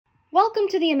Welcome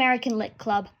to the American Lit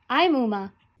Club. I'm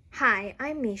Uma. Hi,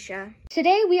 I'm Misha.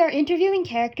 Today we are interviewing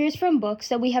characters from books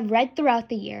that we have read throughout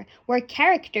the year, where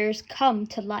characters come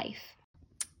to life.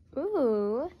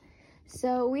 Ooh.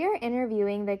 So we are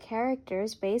interviewing the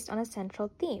characters based on a central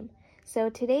theme. So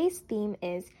today's theme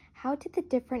is, how did the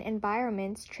different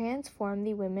environments transform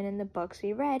the women in the books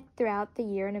we read throughout the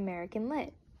year in American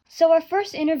Lit? So our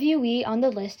first interviewee on the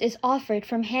list is Offred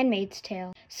from Handmaid's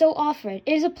Tale. So Offred,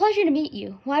 it is a pleasure to meet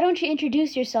you. Why don't you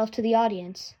introduce yourself to the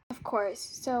audience? Of course.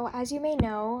 So as you may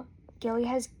know, Gilead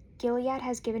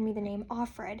has given me the name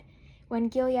Offred. When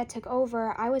Gilead took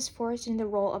over, I was forced into the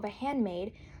role of a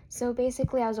handmaid. So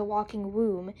basically I was a walking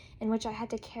womb in which I had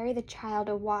to carry the child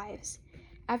of wives.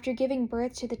 After giving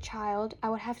birth to the child, I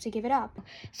would have to give it up.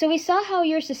 So we saw how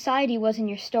your society was in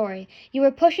your story. You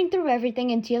were pushing through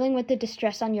everything and dealing with the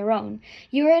distress on your own.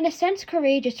 You were in a sense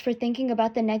courageous for thinking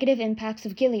about the negative impacts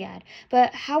of Gilead.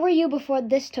 But how were you before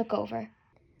this took over?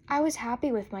 I was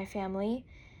happy with my family,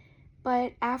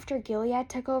 but after Gilead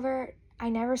took over, I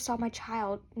never saw my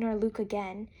child nor Luke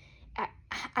again.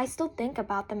 I still think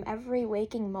about them every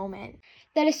waking moment.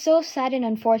 That is so sad and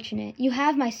unfortunate. You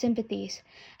have my sympathies.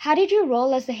 How did your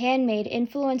role as the handmaid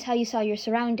influence how you saw your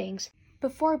surroundings?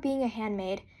 Before being a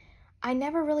handmaid, I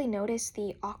never really noticed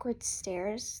the awkward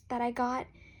stares that I got.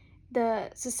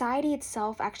 The society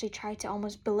itself actually tried to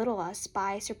almost belittle us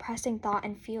by suppressing thought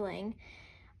and feeling.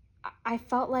 I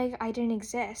felt like I didn't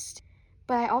exist,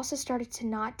 but I also started to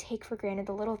not take for granted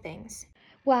the little things.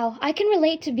 Wow, I can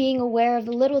relate to being aware of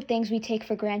the little things we take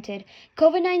for granted.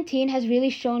 COVID-19 has really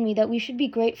shown me that we should be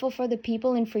grateful for the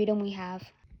people and freedom we have.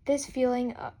 This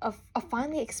feeling of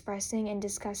finally expressing and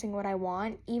discussing what I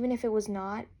want, even if it was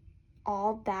not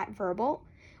all that verbal,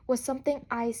 was something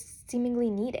I seemingly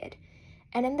needed.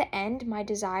 And in the end, my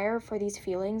desire for these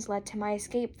feelings led to my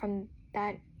escape from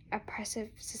that oppressive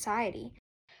society.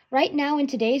 Right now in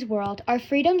today's world, our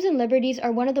freedoms and liberties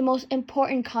are one of the most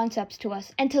important concepts to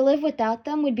us, and to live without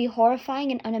them would be horrifying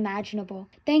and unimaginable.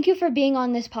 Thank you for being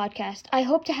on this podcast. I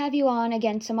hope to have you on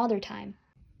again some other time.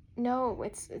 No,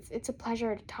 it's a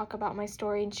pleasure to talk about my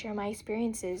story and share my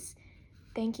experiences.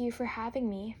 Thank you for having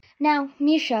me. Now,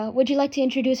 Misha, would you like to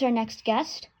introduce our next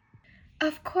guest?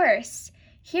 Of course.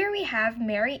 Here we have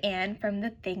Mary Ann from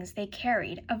The Things They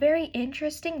Carried, a very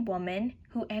interesting woman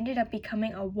who ended up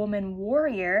becoming a woman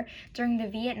warrior during the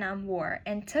Vietnam War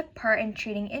and took part in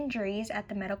treating injuries at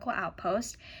the medical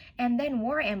outpost and then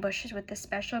war ambushes with the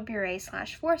Special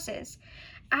Bureau/Forces.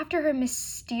 After her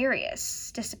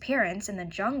mysterious disappearance in the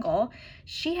jungle,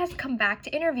 she has come back to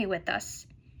interview with us.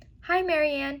 Hi,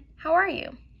 Mary Ann. How are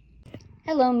you?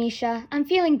 Hello, Misha. I'm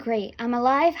feeling great. I'm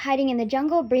alive, hiding in the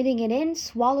jungle, breathing it in,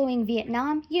 swallowing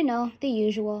Vietnam, you know, the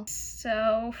usual.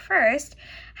 So first,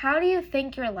 how do you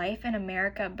think your life in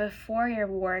America before your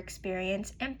war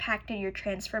experience impacted your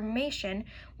transformation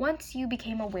once you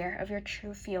became aware of your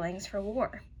true feelings for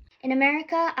war? In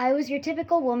America, I was your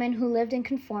typical woman who lived in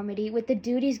conformity with the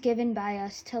duties given by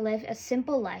us to live a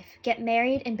simple life, get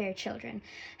married, and bear children.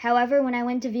 However, when I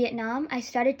went to Vietnam, I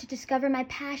started to discover my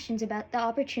passions about the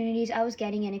opportunities I was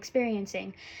getting and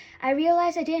experiencing. I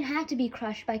realized I didn't have to be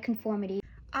crushed by conformity.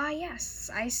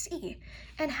 Yes, I see.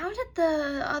 And how did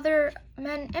the other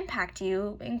men impact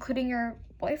you, including your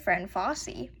boyfriend,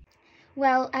 Fosse?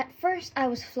 Well, at first I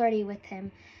was flirty with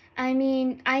him.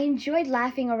 I enjoyed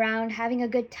laughing around, having a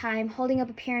good time, holding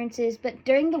up appearances, but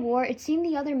during the war, it seemed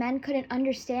the other men couldn't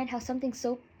understand how something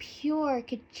so pure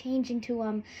could change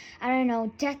into,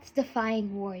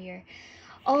 death-defying warrior.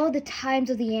 All the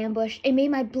times of the ambush, it made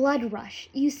my blood rush.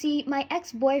 You see, my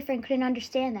ex-boyfriend couldn't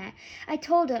understand that. I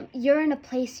told him, you're in a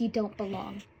place you don't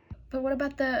belong. But what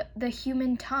about the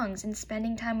human tongues and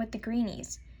spending time with the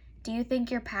greenies? Do you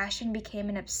think your passion became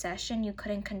an obsession you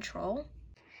couldn't control?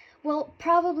 Well,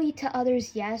 probably to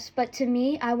others, yes, but to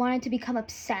me, I wanted to become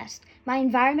obsessed. My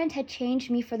environment had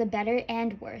changed me for the better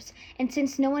and worse, and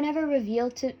since no one ever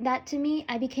revealed that to me,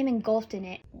 I became engulfed in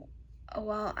it.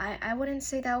 Well, I wouldn't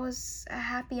say that was a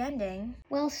happy ending.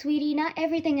 Well, sweetie, not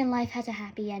everything in life has a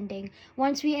happy ending.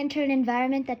 Once we enter an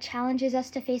environment that challenges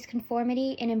us to face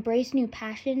conformity and embrace new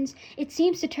passions, it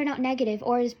seems to turn out negative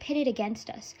or is pitted against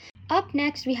us. Up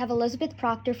next, we have Elizabeth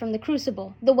Proctor from the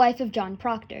Crucible, the wife of John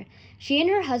Proctor. She and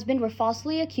her husband were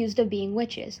falsely accused of being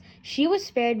witches. She was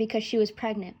spared because she was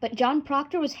pregnant, but John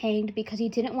Proctor was hanged because he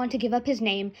didn't want to give up his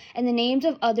name and the names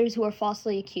of others who were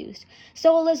falsely accused.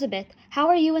 So, Elizabeth, how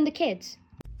are you and the kids?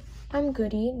 I'm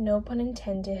goody, no pun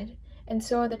intended, and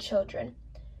so are the children.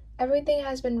 Everything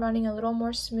has been running a little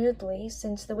more smoothly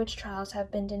since the witch trials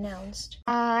have been denounced.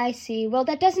 I see. Well,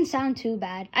 that doesn't sound too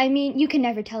bad. I mean, you can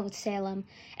never tell with Salem.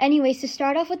 Anyways, to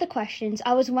start off with the questions,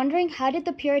 I was wondering, how did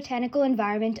the puritanical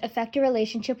environment affect your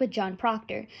relationship with John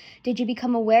Proctor? Did you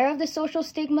become aware of the social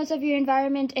stigmas of your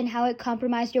environment and how it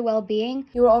compromised your well-being?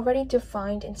 You were already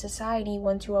defined in society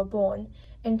once you were born,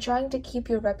 and trying to keep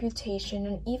your reputation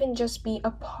and even just be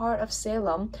a part of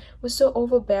Salem was so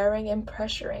overbearing and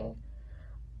pressuring.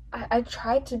 I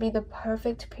tried to be the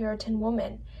perfect Puritan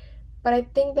woman, but I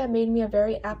think that made me a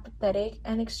very apathetic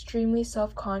and extremely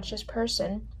self-conscious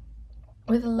person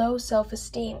with low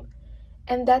self-esteem.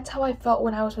 And that's how I felt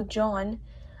when I was with John.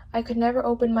 I could never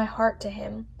open my heart to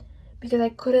him because I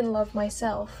couldn't love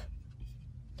myself.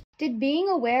 Did being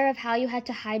aware of how you had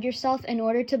to hide yourself in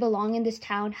order to belong in this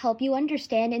town help you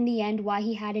understand in the end why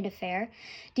he had an affair?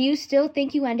 Do you still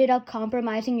think you ended up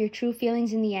compromising your true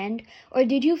feelings in the end, or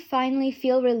did you finally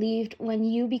feel relieved when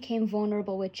you became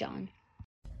vulnerable with John?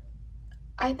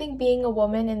 I think being a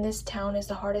woman in this town is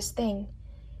the hardest thing.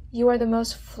 You are the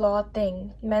most flawed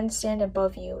thing. Men stand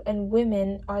above you, and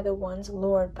women are the ones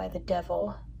lured by the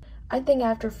devil. I think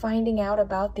after finding out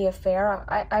about the affair,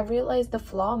 I realized the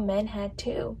flaw men had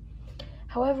too.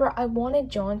 However, I wanted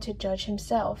John to judge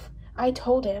himself. I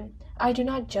told him, I do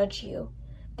not judge you.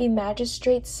 The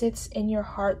magistrate sits in your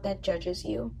heart that judges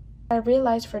you. I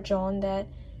realized for John that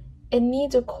it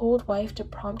needs a cold wife to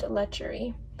prompt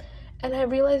lechery. And I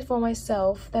realized for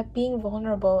myself that being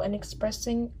vulnerable and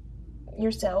expressing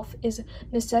yourself is a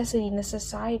necessity in a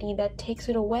society that takes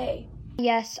it away.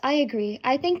 Yes, I agree.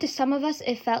 I think to some of us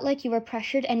it felt like you were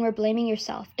pressured and were blaming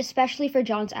yourself, especially for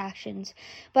John's actions.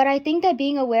 But I think that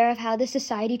being aware of how the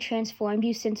society transformed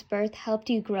you since birth helped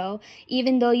you grow,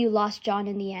 even though you lost John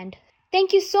in the end.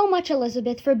 Thank you so much,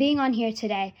 Elizabeth, for being on here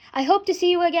today. I hope to see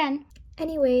you again.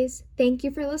 Anyways, thank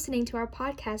you for listening to our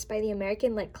podcast by the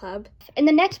American Lit Club. In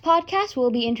the next podcast,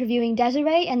 we'll be interviewing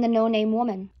Desiree and the No Name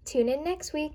Woman. Tune in next week.